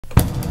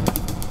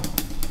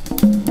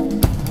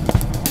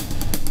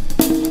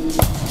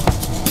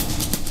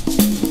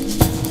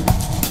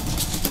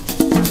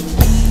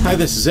Hi,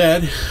 this is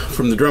Ed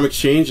from the Drum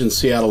Exchange in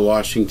Seattle,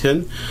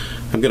 Washington.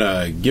 I'm going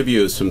to give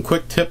you some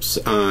quick tips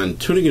on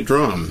tuning a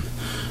drum.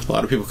 A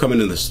lot of people come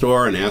into the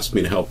store and ask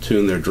me to help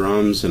tune their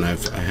drums, and I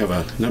have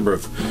a number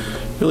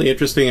of really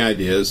interesting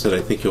ideas that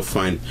I think you'll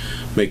find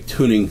make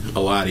tuning a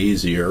lot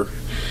easier.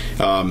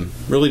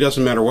 Really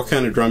doesn't matter what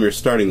kind of drum you're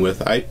starting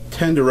with. I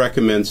tend to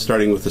recommend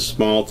starting with a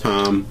small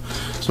tom,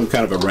 some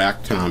kind of a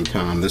rack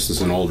tom. This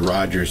is an old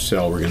Rogers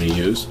cell we're going to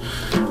use.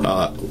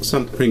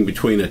 Something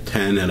between a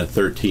 10 and a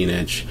 13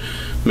 inch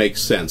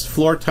makes sense.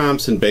 Floor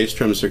toms and bass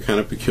drums are kind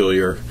of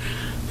peculiar.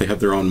 They have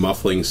their own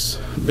mufflings.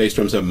 Bass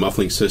drums have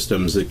muffling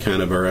systems that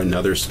kind of are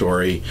another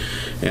story,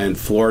 and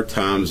floor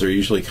toms are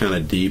usually kind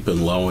of deep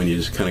and low, and you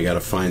just kind of got to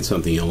find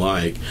something you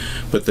like.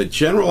 But the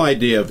general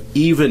idea of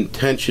even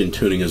tension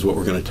tuning is what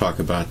we're going to talk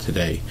about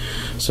today.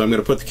 So I'm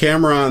going to put the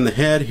camera on the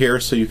head here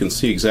so you can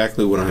see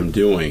exactly what I'm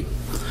doing,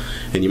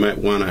 and you might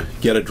want to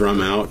get a drum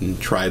out and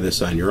try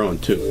this on your own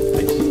too.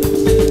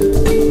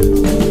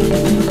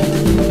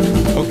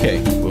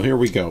 Okay, well, here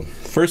we go.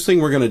 First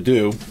thing we're going to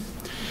do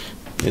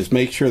is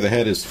make sure the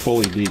head is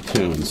fully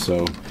detuned.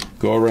 So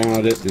go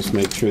around it, just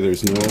make sure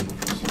there's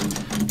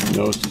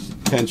no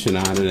tension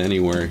on it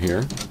anywhere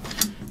here.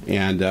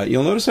 And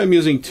you'll notice I'm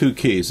using 2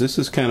 keys. This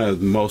is kind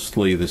of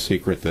mostly the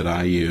secret that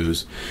I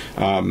use.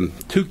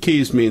 2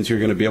 keys means you're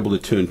going to be able to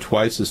tune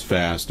twice as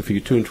fast. If you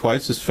tune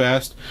twice as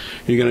fast,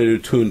 you're going to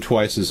tune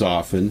twice as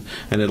often,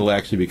 and it'll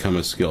actually become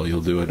a skill.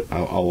 You'll do it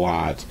a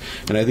lot.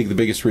 And I think the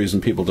biggest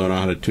reason people don't know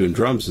how to tune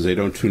drums is they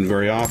don't tune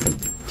very often.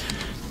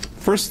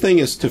 First thing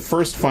is to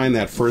first find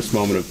that first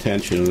moment of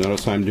tension. And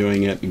notice I'm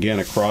doing it again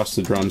across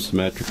the drum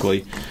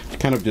symmetrically,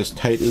 kind of just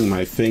tightening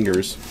my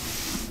fingers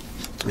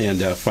and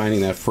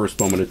finding that first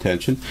moment of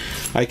tension.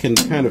 I can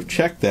kind of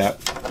check that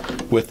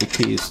with the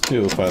keys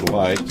too if I'd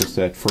like, just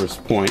that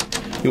first point.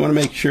 You want to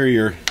make sure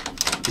your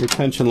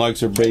tension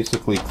lugs are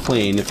basically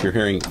clean. If you're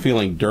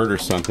feeling dirt or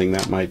something,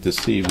 that might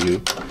deceive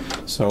you.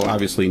 So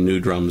obviously new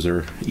drums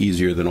are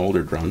easier than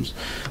older drums.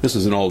 This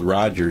is an old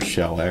Rogers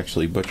shell,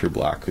 actually, butcher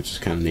block, which is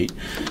kind of neat.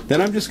 Then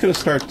I'm just going to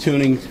start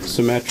tuning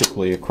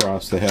symmetrically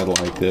across the head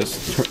like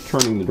this,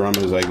 turning the drum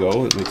as I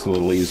go. It makes it a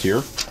little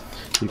easier.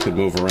 You could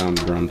move around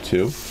the drum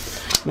too.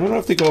 And I don't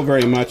have to go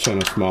very much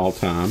on a small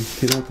tom.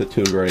 You don't have to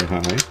tune very high.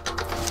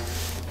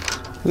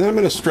 And then I'm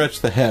going to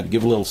stretch the head,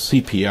 give a little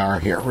CPR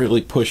here,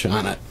 really push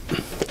on it.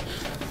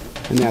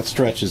 And that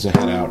stretches the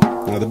head out.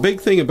 Now the big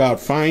thing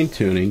about fine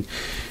tuning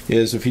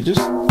is if you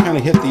just kind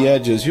of hit the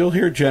edges, you'll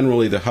hear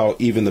generally how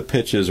even the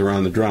pitch is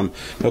around the drum.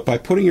 But by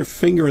putting your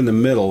finger in the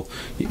middle,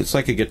 it's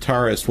like a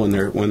guitarist when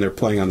they're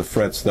playing on the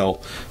frets,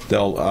 they'll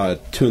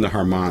tune the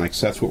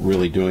harmonics. That's what we're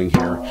really doing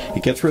here.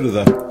 It gets rid of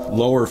the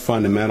lower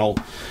fundamental,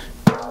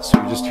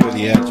 so you just hear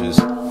the edges.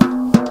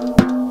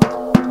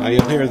 Now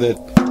you'll hear that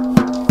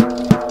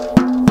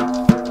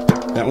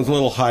that one's a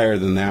little higher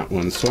than that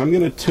one, so I'm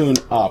going to tune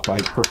up. I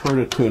prefer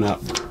to tune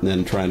up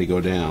than trying to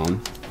go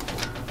down.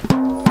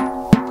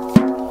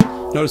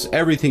 Notice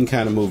everything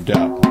kind of moved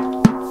up.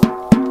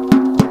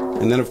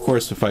 And then of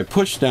course if I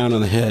push down on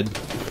the head,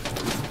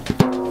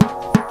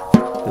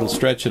 it'll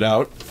stretch it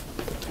out.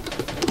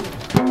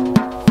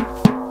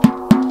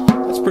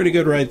 That's pretty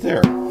good right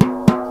there.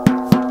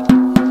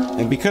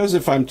 And because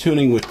if I'm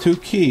tuning with 2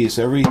 keys,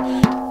 every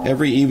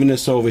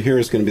evenness over here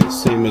is going to be the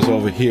same as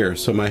over here,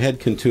 so my head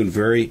can tune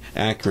very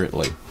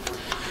accurately.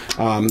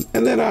 And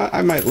then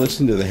I might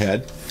listen to the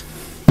head,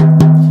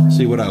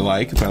 see what I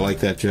like, if I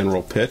like that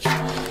general pitch.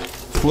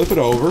 Flip it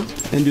over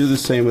and do the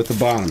same with the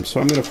bottom.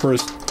 So I'm going to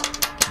first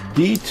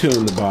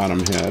detune the bottom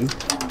head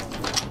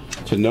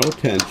to no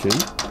tension.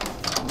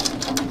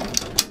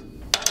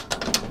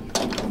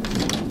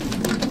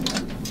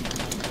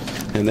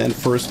 And then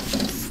first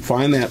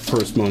find that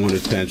first moment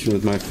of tension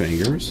with my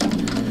fingers.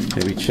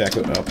 Maybe check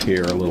it up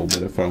here a little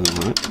bit if I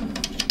want.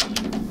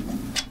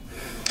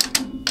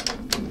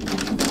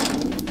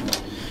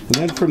 And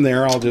then from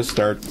there I'll just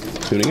start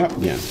tuning up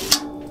again.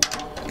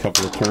 A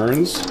couple of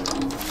turns.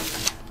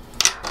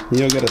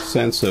 You'll get a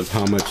sense of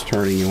how much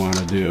turning you want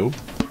to do.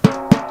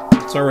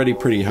 It's already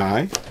pretty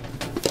high.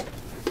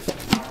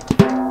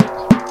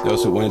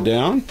 Notice it went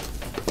down.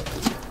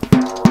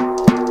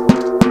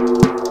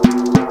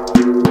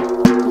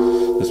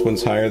 This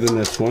one's higher than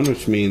this one,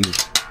 which means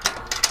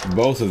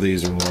both of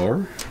these are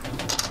lower.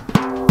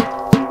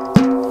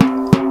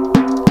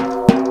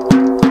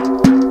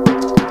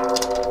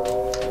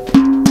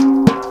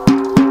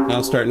 Now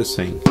it's starting to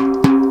sing.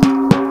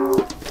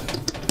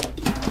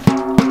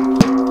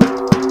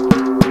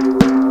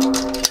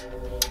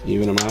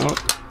 Even them out.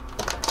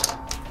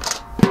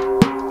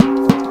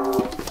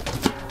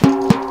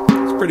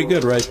 It's pretty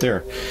good right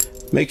there.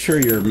 Make sure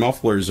your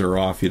mufflers are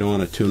off. You don't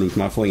want to tune with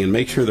muffling, and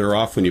make sure they're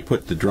off when you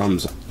put the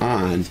drums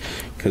on,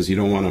 because you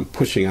don't want them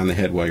pushing on the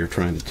head while you're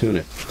trying to tune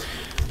it.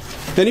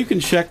 Then you can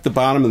check the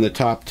bottom and the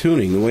top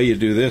tuning. The way you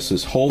do this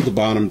is hold the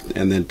bottom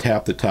and then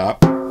tap the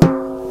top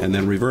and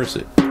then reverse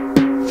it.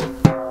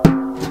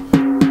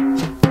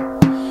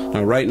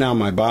 Now right now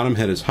my bottom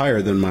head is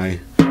higher than my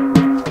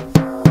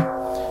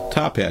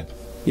top head.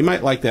 You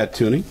might like that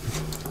tuning.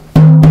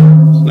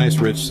 So nice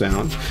rich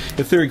sound.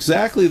 If they're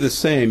exactly the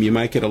same, you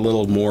might get a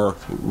little more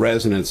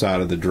resonance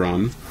out of the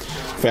drum.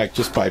 In fact,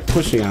 just by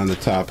pushing on the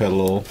top head a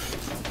little,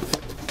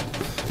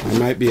 I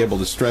might be able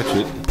to stretch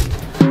it.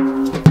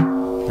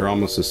 They're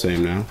almost the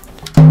same now.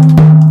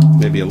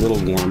 Maybe a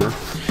little warmer.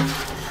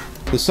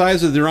 The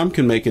size of the drum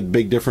can make a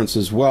big difference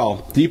as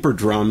well. Deeper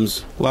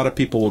drums, a lot of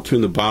people will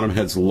tune the bottom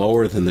heads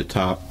lower than the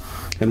top.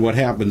 And what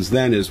happens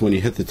then is when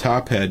you hit the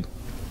top head,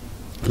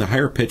 the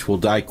higher pitch will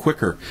die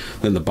quicker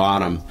than the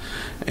bottom,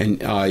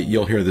 and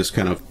you'll hear this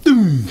kind of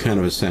boom kind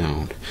of a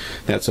sound.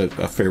 That's a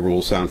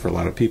favorable sound for a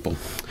lot of people.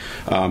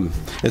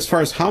 As far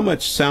as how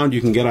much sound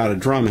you can get out of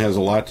drum has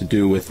a lot to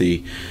do with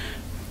the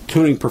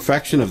tuning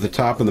perfection of the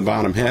top and the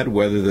bottom head,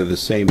 whether they're the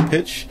same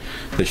pitch.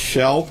 The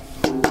shell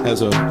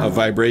has a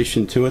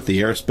vibration to it, the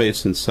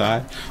airspace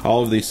inside.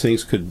 All of these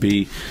things could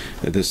be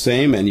the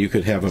same, and you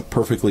could have a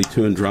perfectly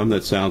tuned drum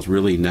that sounds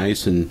really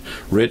nice and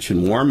rich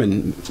and warm,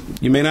 and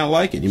you may not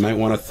like it. You might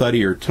want a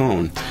thuddier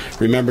tone.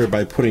 Remember,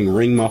 by putting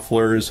ring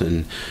mufflers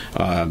and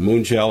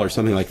moon gel or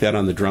something like that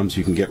on the drums,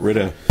 you can get rid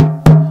of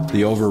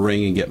the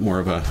over-ring and get more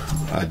of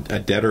a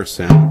deader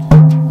sound.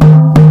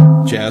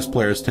 Jazz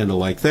players tend to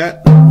like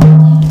that.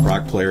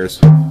 Rock players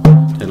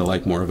tend to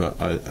like more of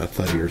a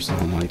thuddier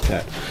sound like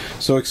that.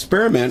 So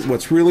experiment.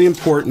 What's really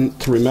important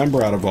to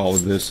remember out of all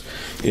of this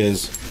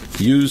is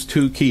use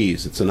 2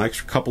 keys. It's an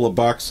extra couple of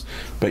bucks,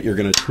 but you're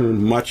going to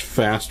tune much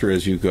faster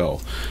as you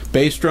go.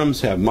 Bass drums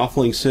have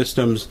muffling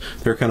systems.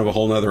 They're kind of a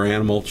whole other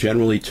animal.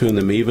 Generally tune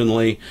them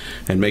evenly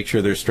and make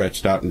sure they're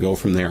stretched out and go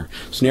from there.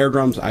 Snare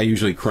drums, I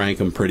usually crank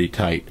them pretty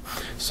tight.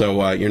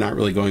 So you're not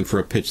really going for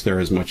a pitch there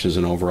as much as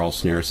an overall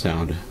snare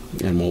sound.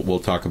 And we'll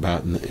talk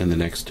about in the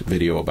next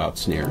video about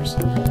snares.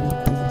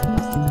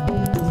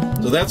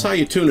 So that's how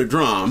you tune a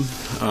drum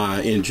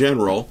in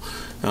general.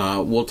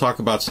 We'll talk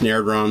about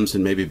snare drums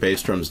and maybe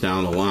bass drums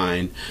down the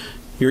line.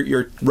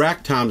 Your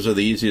rack toms are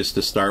the easiest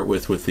to start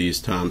with these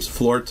toms.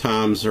 Floor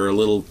toms are a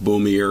little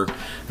boomier.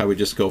 I would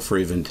just go for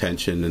even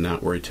tension and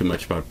not worry too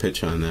much about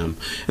pitch on them.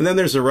 And then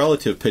there's a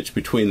relative pitch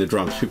between the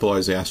drums. People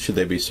always ask, should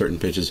they be certain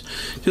pitches?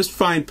 Just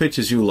find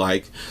pitches you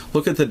like.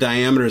 Look at the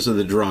diameters of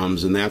the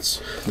drums, and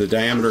that's the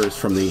diameter is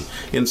from the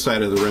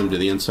inside of the rim to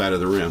the inside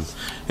of the rim.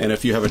 And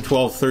if you have a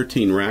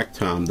 12-13 rack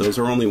tom, those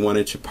are only 1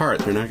 inch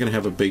apart. They're not going to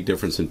have a big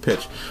difference in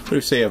pitch. But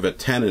if, say, you have a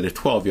 10 and a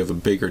 12, you have a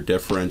bigger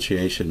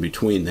differentiation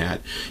between that.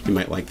 You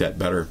might like that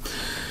better.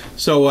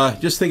 So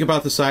just think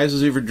about the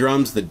sizes of your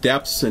drums, the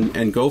depths,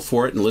 and go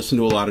for it and listen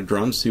to a lot of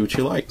drums, see what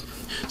you like.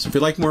 So if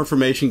you'd like more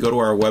information, go to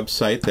our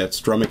website.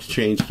 That's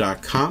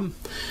drumexchange.com,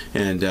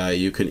 and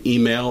you can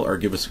email or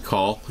give us a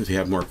call if you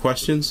have more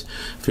questions.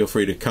 Feel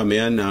free to come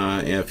in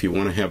if you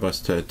want to have us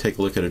to take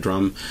a look at a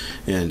drum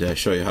and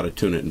show you how to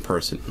tune it in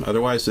person.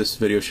 Otherwise, this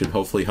video should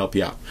hopefully help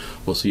you out.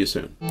 We'll see you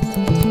soon.